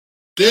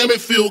Damn,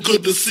 it feel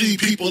good to see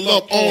people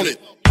up on it.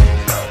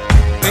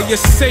 And you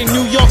say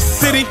New York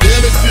City?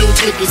 Damn, it feel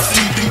good to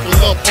see people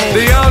up on it.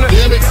 They on it.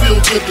 Damn, it feel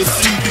good to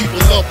see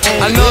people up on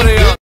it. I know they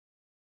are.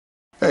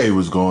 Hey,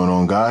 what's going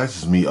on, guys?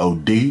 It's me,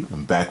 OD.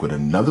 I'm back with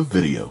another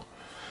video.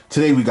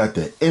 Today we got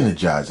the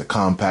Energizer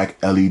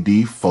compact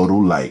LED photo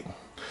light.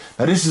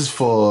 Now this is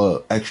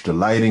for extra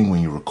lighting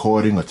when you're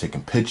recording or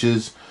taking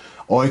pictures,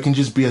 or it can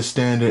just be a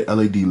standard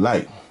LED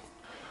light.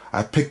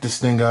 I picked this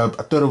thing up.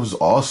 I thought it was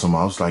awesome.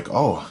 I was like,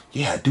 oh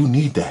yeah, I do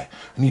need that.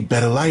 I need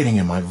better lighting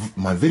in my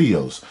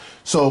videos.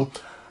 So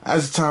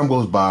as time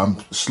goes by, I'm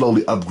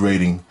slowly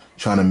upgrading,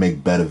 trying to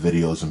make better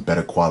videos and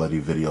better quality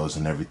videos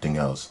and everything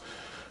else.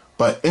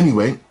 But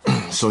anyway,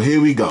 so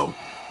here we go,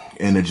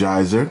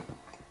 Energizer,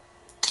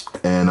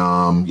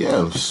 and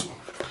yeah,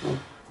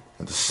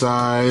 at the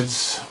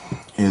sides,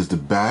 here's the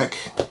back.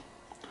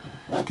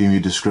 Give you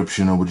a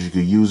description of what you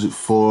could use it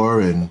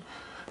for, and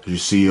as you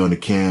see on the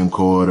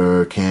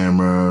camcorder,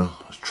 camera,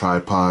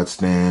 tripod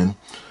stand,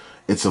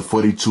 it's a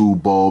 42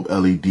 bulb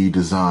LED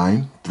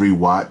design,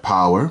 3-watt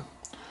power,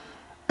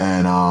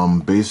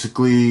 and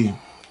basically,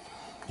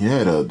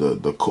 yeah,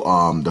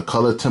 the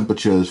color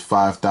temperature is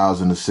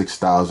 5,000 to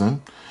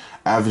 6,000.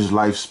 Average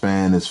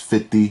lifespan is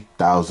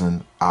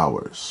 50,000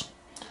 hours.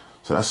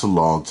 So that's a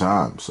long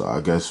time. So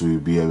I guess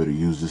we'd be able to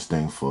use this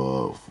thing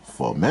for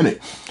a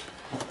minute.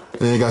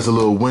 Then it got a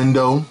little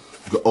window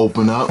you can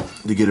open up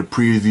to get a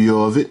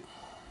preview of it.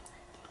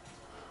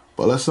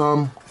 But let's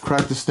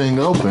crack this thing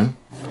open.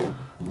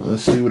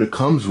 Let's see what it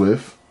comes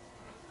with,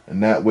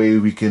 and that way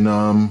we can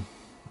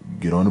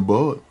get on the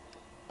board.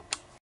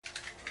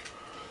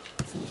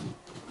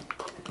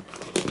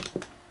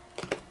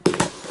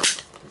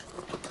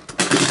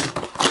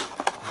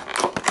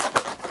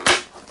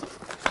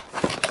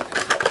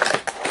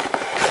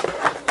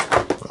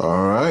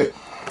 Alright,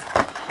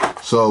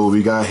 so what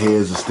we got here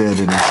is the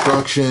standard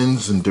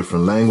instructions in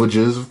different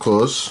languages, of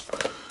course,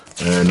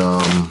 and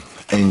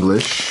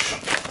English.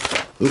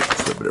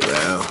 Oops, flip it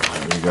around.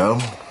 There we go.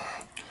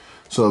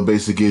 So it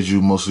basically gives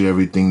you mostly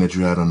everything that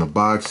you had on the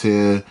box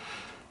here.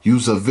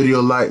 Use a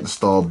video light,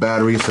 install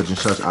batteries, such and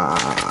such.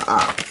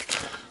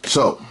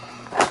 So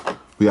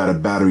we got a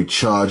battery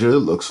charger, it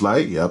looks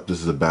like. Yep,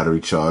 this is a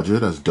battery charger.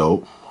 That's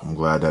dope. I'm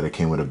glad that it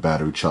came with a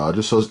battery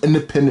charger. So it's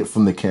independent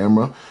from the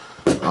camera.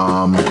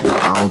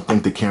 I don't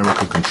think the camera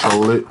can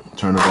control it.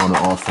 Turn it on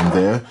and off from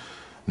there.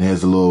 And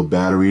here's a little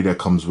battery that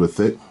comes with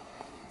it.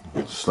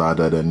 Slide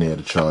that in there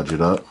to charge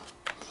it up.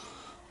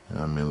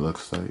 I mean, it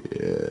looks like,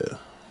 yeah,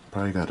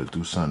 probably got to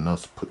do something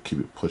else to keep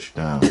it pushed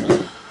down.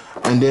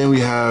 And then we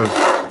have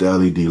the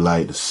LED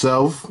light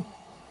itself.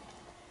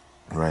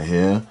 Right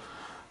here.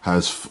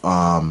 Has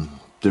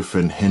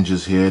different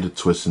hinges here to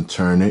twist and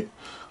turn it.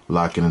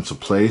 Lock it into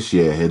place.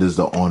 Yeah, it is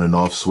the on and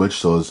off switch,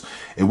 so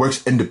it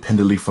works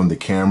independently from the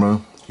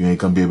camera. You ain't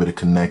gonna be able to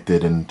connect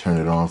it and turn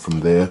it on from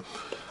there.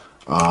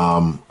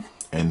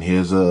 And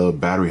here's a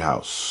battery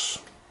house.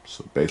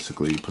 So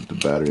basically, you put the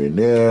battery in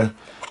there,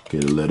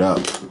 get it lit up.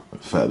 In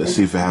fact, let's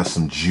see if it has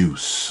some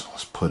juice.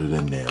 Let's put it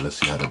in there. Let's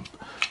see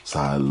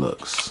how it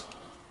looks.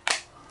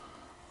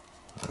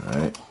 All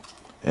right,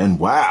 and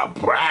wow,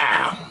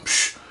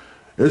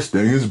 this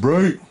thing is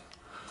bright.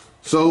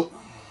 So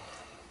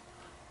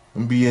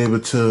and be able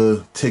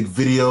to take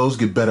videos,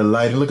 get better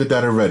lighting. Look at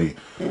that already.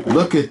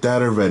 Look at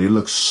that already. It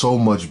looks so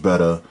much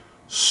better.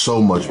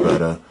 So much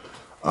better.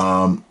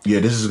 Yeah,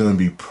 this is going to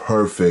be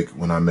perfect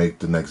when I make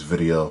the next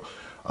video.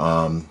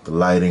 The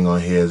lighting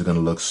on here is going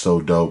to look so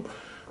dope.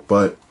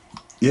 But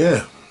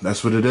yeah,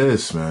 that's what it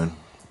is, man.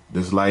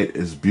 This light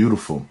is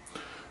beautiful.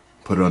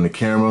 Put it on the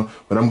camera.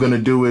 What I'm going to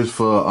do is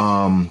for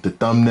the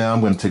thumbnail, I'm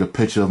going to take a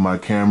picture of my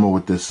camera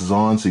with this is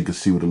on so you can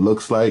see what it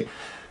looks like.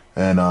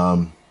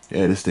 And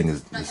yeah, this thing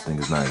is nice. This thing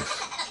is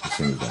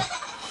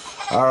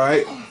nice. All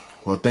right.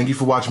 Well, thank you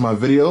for watching my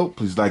video.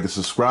 Please like and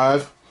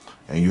subscribe,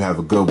 and you have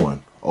a good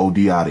one.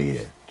 OD out of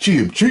here.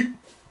 Cheap.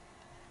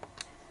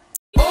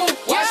 Oh,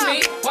 watch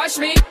me, watch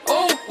me.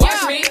 Oh,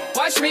 watch me,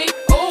 watch me.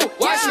 Oh,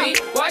 watch me,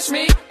 watch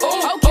me.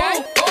 Oh,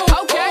 okay,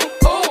 okay.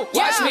 Oh,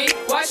 watch me,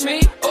 watch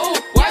me. Oh,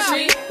 watch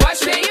me,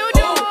 watch me. You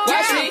do.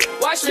 Watch me,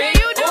 watch me.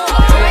 You do.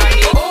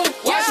 Oh,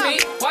 watch me,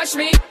 watch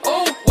me.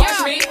 Oh,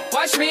 watch me,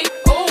 watch me.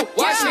 Oh,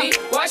 watch me,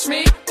 watch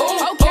me.